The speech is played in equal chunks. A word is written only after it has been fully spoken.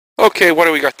Okay, what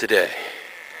do we got today?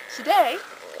 Today,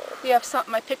 we have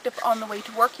something I picked up on the way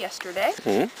to work yesterday.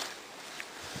 Hmm?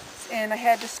 And I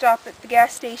had to stop at the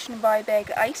gas station and buy a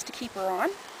bag of ice to keep her on.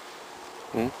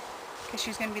 Because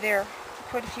she's going to be there for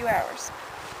quite a few hours.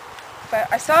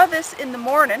 But I saw this in the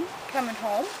morning coming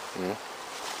home.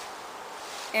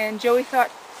 And Joey thought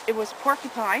it was a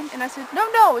porcupine. And I said,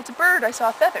 no, it's a bird. I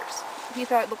saw feathers. He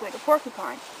thought it looked like a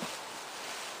porcupine.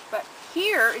 But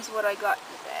here is what I got in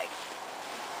the bag.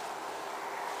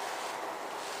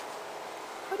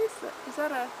 What is that? Is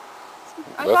that a...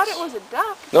 I thought it was a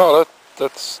duck. No,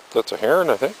 that's a heron,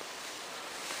 I think.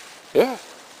 Yeah.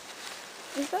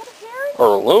 Is that a heron? Or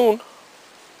a loon.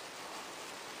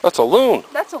 That's a loon.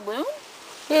 That's a loon?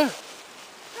 Yeah.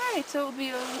 Right, so it would be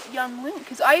a young loon.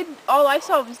 Because all I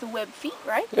saw was the webbed feet,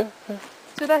 right? Yeah.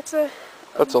 So that's a...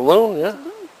 That's a loon, yeah. That's a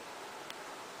loon.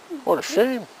 What a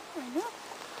shame. I know.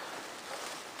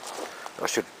 I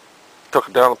should have took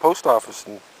it down to the post office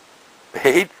and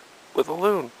paid with a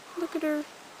loon. Look at her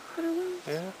wing.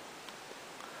 Yeah.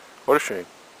 What a shame.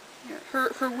 Yeah,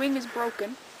 her wing is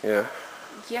broken. Yeah.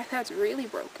 Yeah, that's really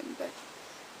broken, but...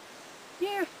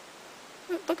 Yeah.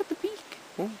 Look at the beak.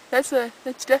 That's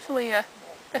definitely a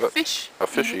fish. A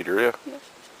fish eater, yeah. Yeah.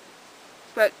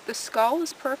 But the skull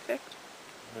is perfect.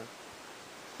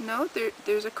 Yeah. No,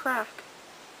 there's a crack.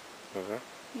 Okay.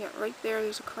 Yeah, right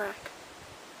there's a crack.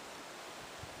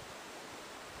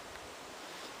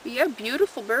 But yeah,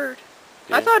 beautiful bird.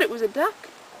 Yeah. I thought it was a duck.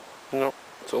 No,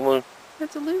 it's a loon.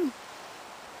 That's a loon.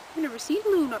 I've never seen a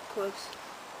loon up close.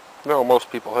 No,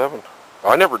 most people haven't.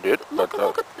 I never did. Look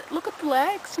at the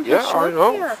legs. And how yeah, short I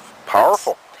know. they are.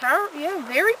 Powerful. Yeah,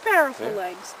 very powerful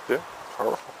legs. Yeah,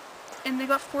 powerful. And they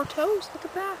got 4 toes. Look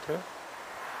at that. Yeah.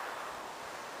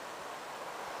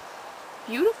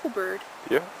 Beautiful bird.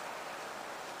 Yeah.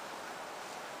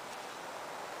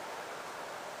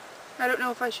 I don't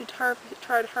know if I should try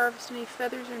to harvest any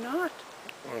feathers or not.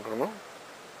 I don't know.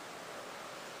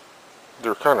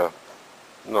 They're kind of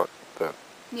not that.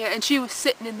 Yeah, and she was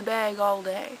sitting in the bag all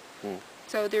day.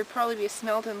 So there'd probably be a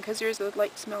smell to them because there's a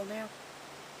light smell now.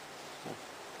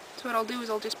 So what I'll do is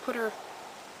I'll just put her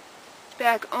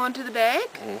back onto the bag.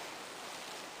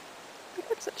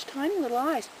 Look at such tiny little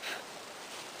eyes.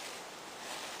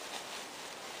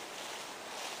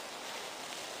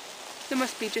 It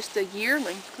must be just a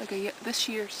yearling, like this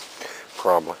year's.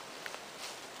 Probably.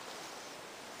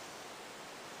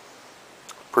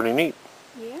 Pretty neat.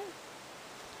 Yeah.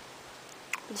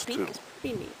 The beak is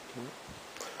pretty neat.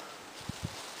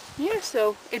 Yeah,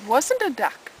 so it wasn't a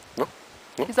duck. No.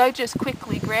 Because I just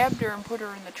quickly grabbed her and put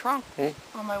her in the trunk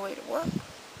on my way to work.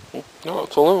 No,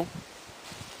 it's a loon.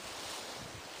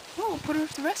 Oh, we'll put her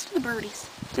with the rest of the birdies.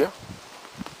 Yeah.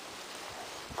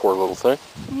 Poor little thing.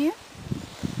 Yeah.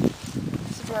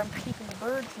 This is where I'm keeping the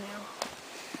birds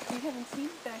now. You haven't seen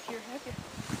it back here, have you?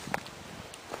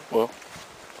 Well,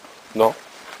 no.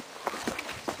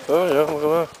 Oh yeah, look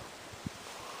at that.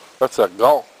 That's that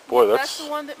gull. Boy, That's the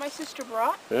one that my sister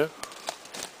brought. Yeah.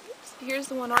 Here's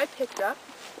the one I picked up.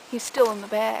 He's still in the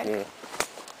bag. Yeah.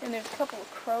 And there's a couple of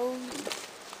crows.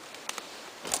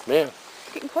 Man.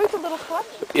 Getting quite a little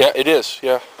collection. Yeah, it is.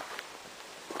 Yeah.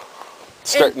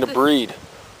 It's starting to breed.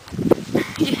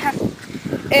 Yeah.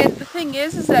 And the thing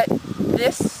is that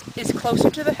this is closer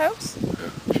to the house.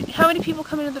 How many people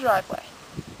come into the driveway?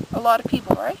 A lot of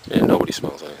people, right? Yeah, nobody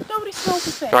smells anything. Nobody smells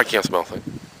a thing. No, I can't smell things.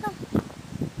 No.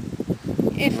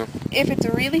 If it's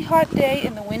a really hot day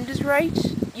and the wind is right,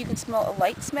 you can smell a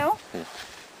light smell,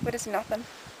 but it's nothing.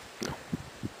 No.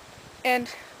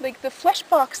 And like the flesh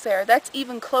box there, that's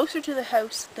even closer to the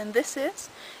house than this is.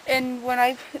 And when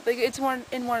it's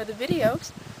in one of the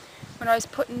videos, when I was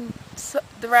putting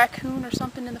the raccoon or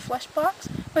something in the flesh box,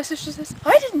 my sister says,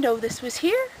 "I didn't know this was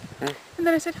here." And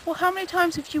then I said, "Well, how many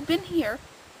times have you been here?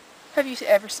 Have you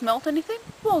ever smelt anything?"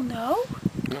 "Well, no."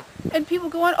 No. And people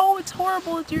go on, "Oh, it's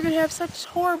horrible. You're going to have such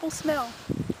horrible smell."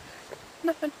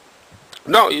 Nothing.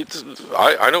 No,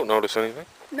 I don't notice anything.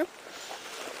 No.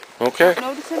 Okay.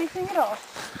 Don't notice anything at all.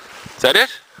 Is that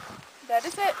it? That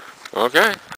is it. Okay.